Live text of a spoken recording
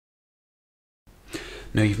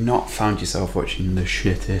No, you've not found yourself watching the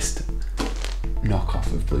shittest knockoff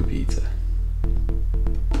of Blue Peter.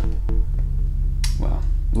 Well,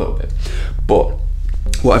 a little bit. But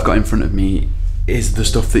what I've got in front of me is the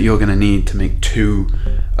stuff that you're going to need to make two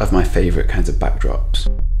of my favourite kinds of backdrops.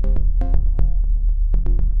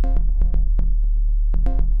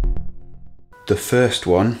 The first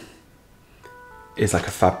one is like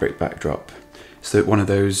a fabric backdrop. So one of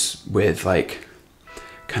those with like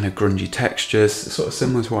kind of grungy textures, sort of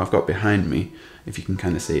similar to what I've got behind me, if you can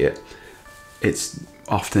kind of see it. It's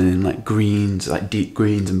often in like greens, like deep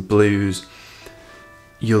greens and blues.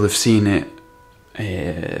 You'll have seen it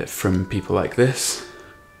from people like this.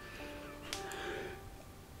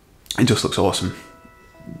 It just looks awesome.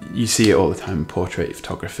 You see it all the time in portrait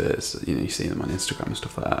photographers, you know, you see them on Instagram and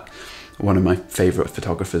stuff like that. One of my favourite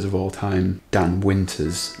photographers of all time, Dan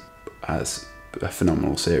Winters, has a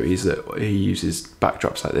phenomenal series that he uses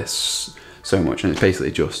backdrops like this so much, and it's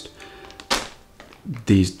basically just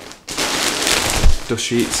these dust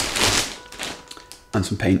sheets and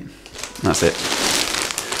some paint, and that's it.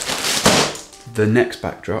 The next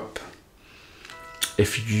backdrop,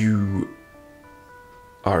 if you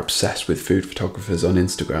are obsessed with food photographers on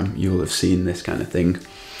Instagram, you'll have seen this kind of thing.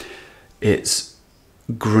 It's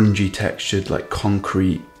grungy textured, like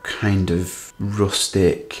concrete, kind of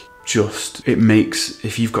rustic. Just, it makes,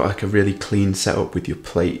 if you've got like a really clean setup with your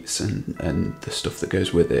plates and the stuff that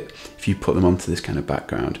goes with it, if you put them onto this kind of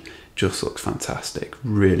background, it just looks fantastic.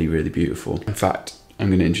 Really, really beautiful. In fact, I'm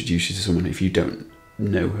going to introduce you to someone, if you don't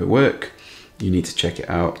know her work, you need to check it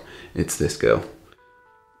out. It's this girl.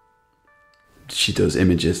 She does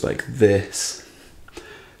images like this,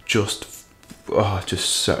 just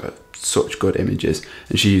such good images,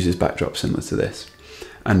 and she uses backdrops similar to this.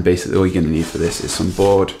 And basically all you're going to need for this is some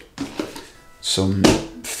board, some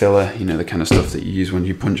filler, you know, the kind of stuff that you use when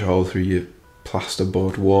you punch a hole through your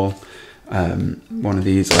plasterboard wall, one of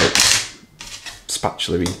these like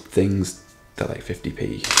spatula-y things, they're like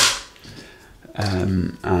 50p,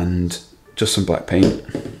 and just some black paint.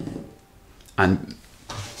 And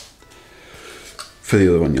for the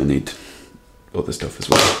other one you'll need other stuff as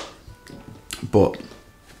well. But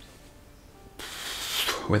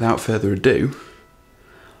without further ado,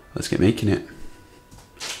 let's get making it.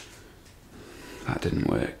 That didn't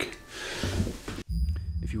work.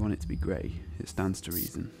 If you want it to be grey, it stands to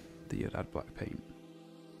reason that you'd add black paint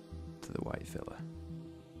to the white filler.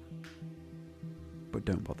 But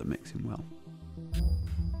don't bother mixing well.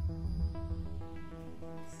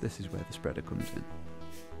 This is where the spreader comes in.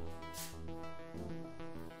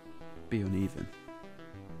 Be uneven.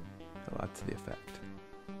 It'll add to the effect.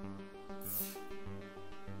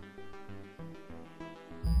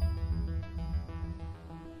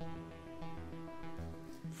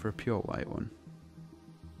 For a pure white one,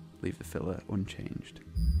 leave the filler unchanged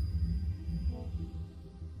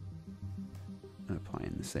and apply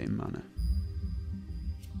in the same manner.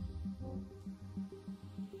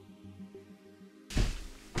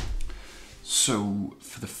 So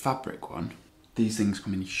for the fabric one, these things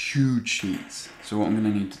come in huge sheets. So what I'm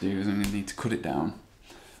going to need to do is I'm going to need to cut it down.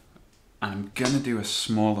 And I'm going to do a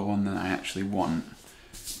smaller one than I actually want,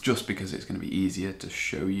 just because it's going to be easier to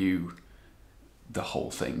show you the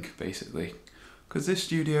whole thing, basically. Because this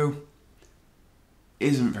studio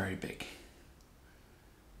isn't very big.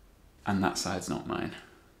 And that side's not mine.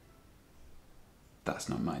 That's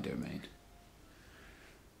not my domain.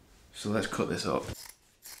 So let's cut this up.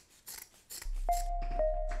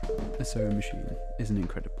 A sewing machine is an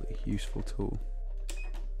incredibly useful tool.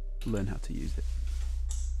 Learn how to use it.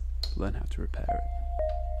 Learn how to repair it.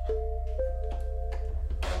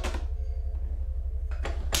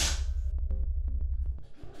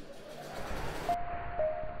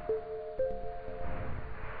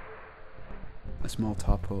 A small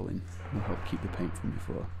tarpaulin will help keep the paint from your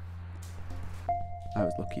floor. I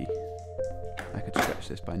was lucky. I could stretch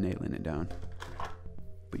this by nailing it down,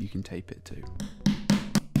 but you can tape it too.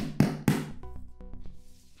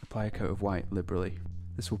 Apply a coat of white liberally.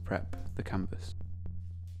 This will prep the canvas.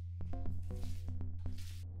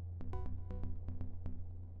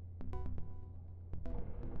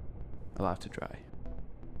 Allow to dry.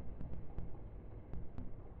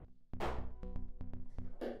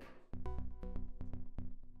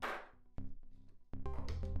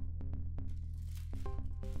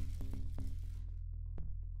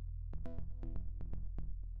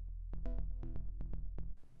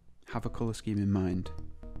 Have a colour scheme in mind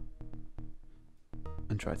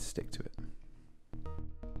and try to stick to it.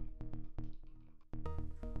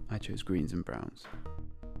 I chose greens and browns.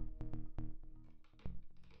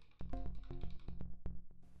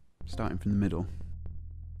 Starting from the middle,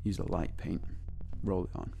 use a light paint roll it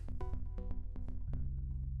on.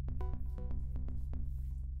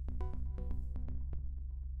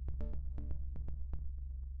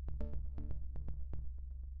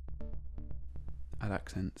 Add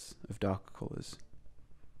accents of darker colours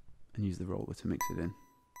and use the roller to mix it in.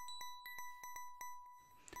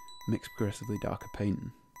 Mix progressively darker paint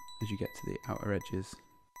as you get to the outer edges.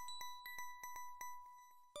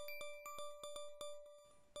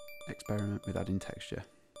 Experiment with adding texture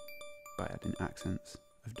by adding accents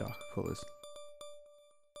of darker colours.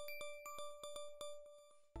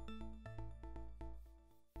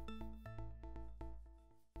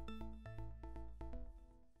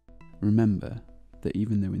 Remember that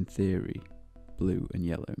even though in theory blue and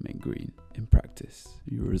yellow make green, in practice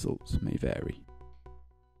your results may vary.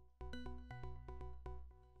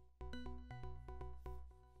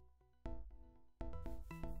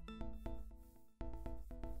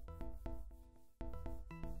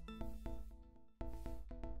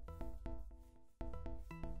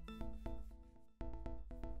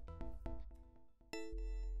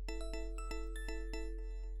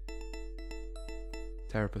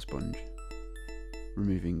 Tear up a sponge,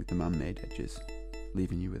 removing the man-made edges,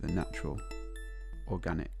 leaving you with a natural,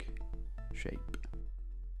 organic shape.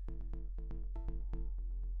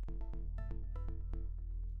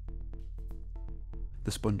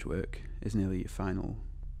 The sponge work is nearly your final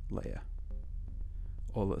layer.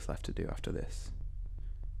 All that's left to do after this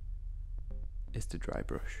is to dry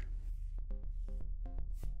brush.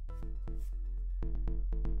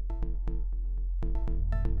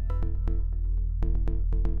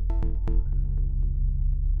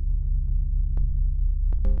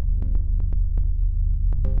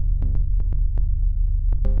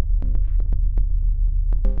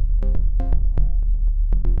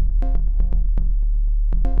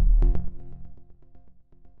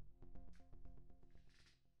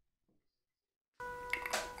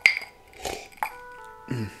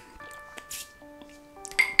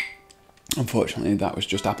 Unfortunately, that was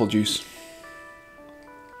just apple juice.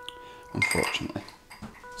 Unfortunately.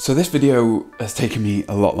 So this video has taken me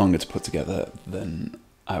a lot longer to put together than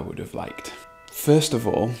I would have liked. First of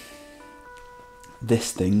all,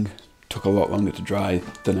 this thing took a lot longer to dry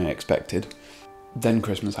than I expected. Then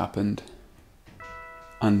Christmas happened,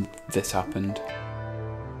 and this happened.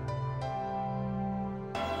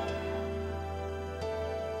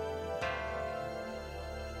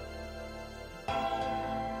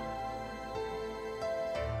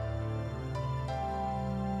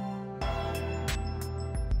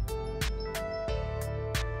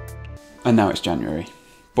 And now it's January,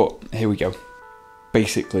 but here we go.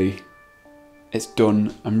 Basically, it's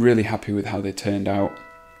done. I'm really happy with how they turned out.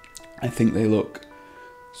 I think they look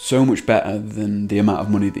so much better than the amount of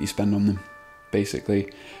money that you spend on them,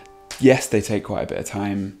 basically. Yes, they take quite a bit of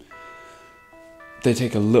time. They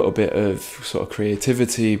take a little bit of sort of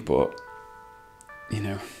creativity, but, you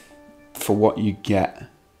know, for what you get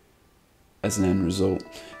as an end result,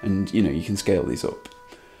 and, you know, you can scale these up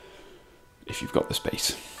if you've got the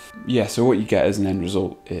space. Yeah, so what you get as an end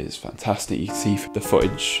result is fantastic. You can see the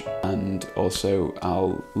footage, and also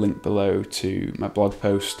I'll link below to my blog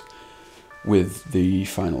post with the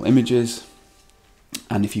final images.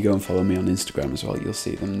 And if you go and follow me on Instagram as well, you'll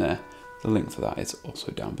see them there. The link for that is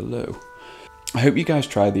also down below. I hope you guys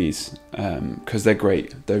try these because they're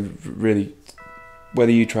great. They're really,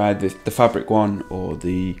 whether you tried the fabric one or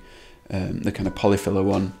the kind of polyfiller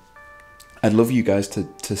one, I'd love you guys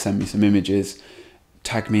to send me some images.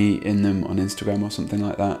 Tag me in them on Instagram or something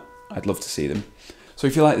like that. I'd love to see them. So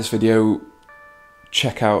if you like this video,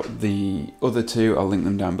 check out the other two. I'll link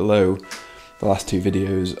them down below. The last two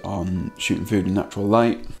videos on shooting food in natural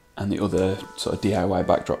light, and the other sort of DIY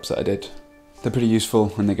backdrops that I did. They're pretty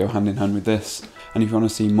useful and they go hand in hand with this. And if you want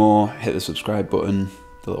to see more, hit the subscribe button,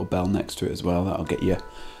 the little bell next to it as well. That'll get you,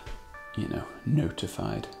 you know,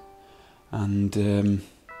 notified. And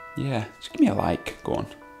yeah, just give me a like, go on,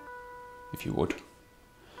 if you would.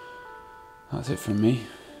 That's it from me.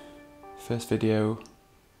 First video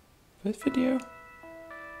of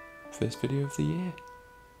the year,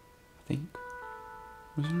 I think.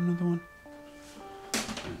 Was there another one?